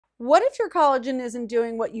What if your collagen isn't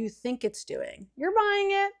doing what you think it's doing? You're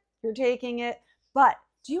buying it, you're taking it, but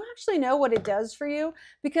do you actually know what it does for you?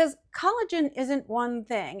 Because collagen isn't one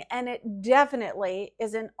thing, and it definitely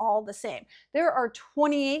isn't all the same. There are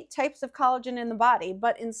 28 types of collagen in the body,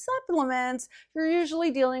 but in supplements, you're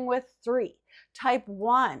usually dealing with 3. Type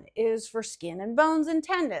 1 is for skin and bones and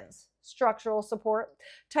tendons, structural support.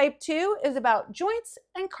 Type 2 is about joints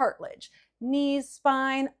and cartilage, knees,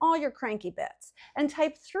 spine, all your cranky bits. And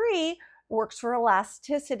type 3 works for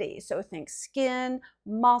elasticity. So think skin,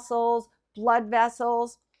 muscles, blood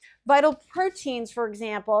vessels. Vital proteins, for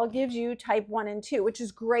example, gives you type 1 and 2, which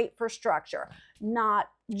is great for structure, not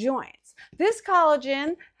joints. This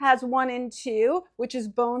collagen has 1 and 2, which is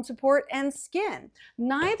bone support and skin.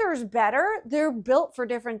 Neither is better. They're built for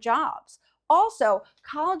different jobs. Also,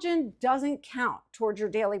 collagen doesn't count towards your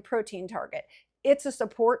daily protein target. It's a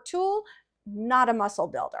support tool, not a muscle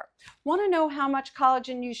builder. Want to know how much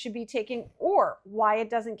collagen you should be taking or why it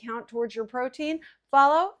doesn't count towards your protein?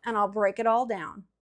 Follow and I'll break it all down.